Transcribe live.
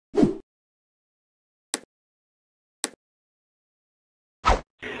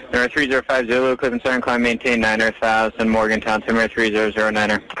Number 305 Zulu, Cleveland Southern, climb maintain 9,000, Morgantown, Timber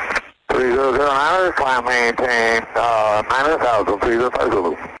 3009er. 3009er, climb maintain 9,000, 305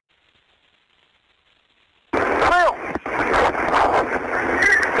 Zulu. Sail!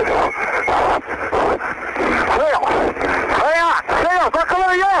 Sail! Hang on! Sail! Let go of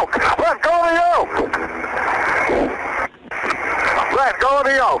the yoke! Let go of the yoke! Let go of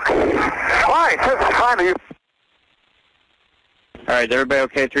the yoke! Fine, this is fine to you. Alright, is everybody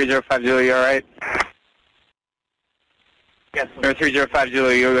okay? 305 Zulu, you alright? Yes. Number 305 Zulu,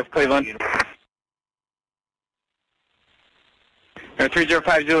 you with Cleveland? Number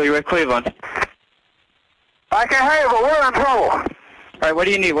 305 Zulu, you with Cleveland? I can hear you, but we're in trouble. Alright, what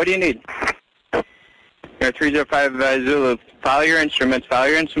do you need? What do you need? Number 305 Zulu, follow your instruments,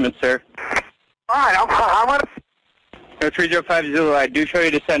 sir. Alright, I'm gonna... Number 305 Zulu, I do show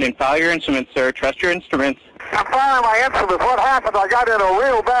you descending. Follow your instruments, sir. Trust your instruments. I'm following my instruments. What happened? I got in a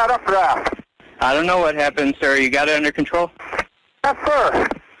real bad updraft. I don't know what happened, sir. You got it under control? Yes, sir.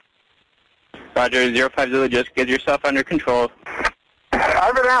 Roger, 05 Zulu, just get yourself under control.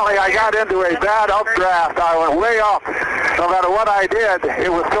 Evidently, I got into a bad updraft. I went way up. No matter what I did,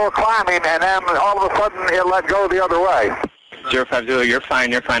 it was still climbing, and then all of a sudden, it let go the other way. 05 Zulu, you're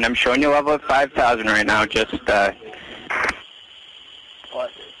fine, you're fine. I'm showing you level at 5,000 right now. Just,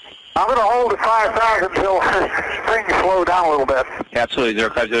 I'm going to hold at 5,000 until things slow down a little bit. Absolutely,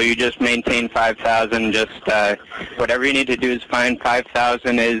 05 Zulu. You just maintain 5,000. Just whatever you need to do is fine.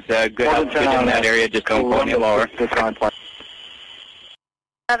 5,000 is good altitude in that area. Just don't go any lower.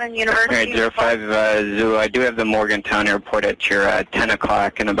 7 University. All right, 05 Zulu. I do have the Morgantown Airport at your 10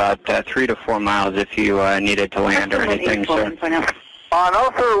 o'clock in about 3 to 4 miles if you needed to land or anything, sir.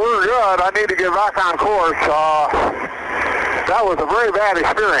 No, sir, we're good. I need to get back on course. That was a very bad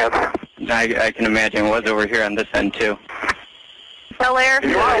experience. I can imagine it was over here on this end, too. Tell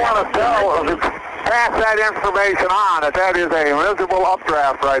airfield. You might want to pass that information on, that is a miserable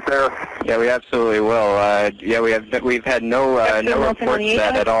updraft right there. Yeah, we absolutely will. Yeah, we've had no reports of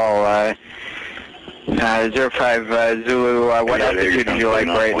that at all. 05 Zulu, what altitude would you like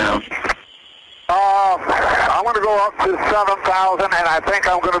right now? I'm going to go up to 7,000, and I think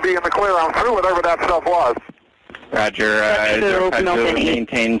I'm going to be in the clear. I'm through whatever that stuff was. Roger, 05 Zulu,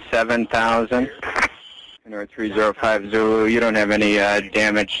 maintain 7,000. Or 305 Zulu, you don't have any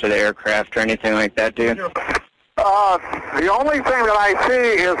damage to the aircraft or anything like that, do you? The only thing that I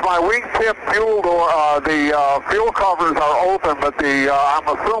see is my wingtip fuel door, the fuel covers are open, but I'm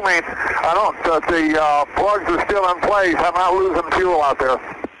assuming that the plugs are still in place. I'm not losing fuel out there.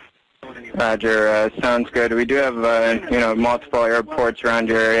 Roger, sounds good. We do have, multiple airports around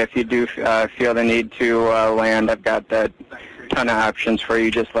your area. If you do feel the need to land, I've got a ton of options for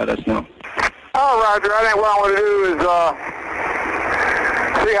you. Just let us know. Oh, Roger, I think what I want to do is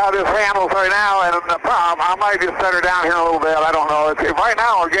see how this handles right now, and I might just set her down here a little bit. I don't know. Right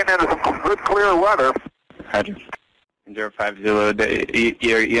now, we're getting into some good, clear weather. Roger. 05 Zulu,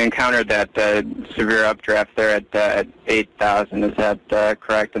 you encountered that severe updraft there at 8,000, is that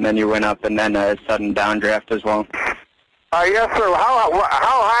correct? And then you went up and then a sudden downdraft as well? Yes, sir. How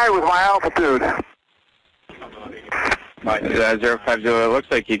high was my altitude? 05 Zulu, it looks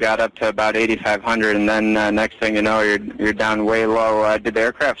like you got up to about 8,500, and then next thing you know, you're down way low. Did the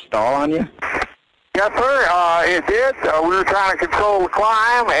aircraft stall on you? Yes, sir. It did. We were trying to control the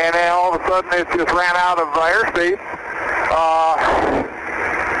climb, and then all of a sudden it just ran out of airspeed.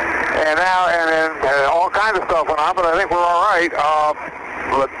 And now, and all kinds of stuff went on, but I think we're all right.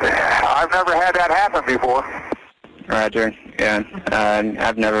 But I've never had that happen before. Roger. Yeah,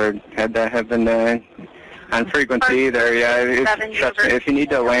 I've never had that happen on frequency either. Yeah, trust me, if you need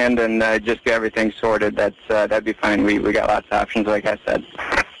to land and just get everything sorted, that'd be fine. We got lots of options, like I said.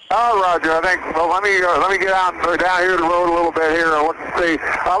 Oh, Roger. I think. Well, let me get down here the road a little bit here and look and see.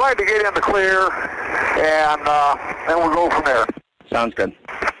 I'd like to get in the clear, and then we'll go from there. Sounds good.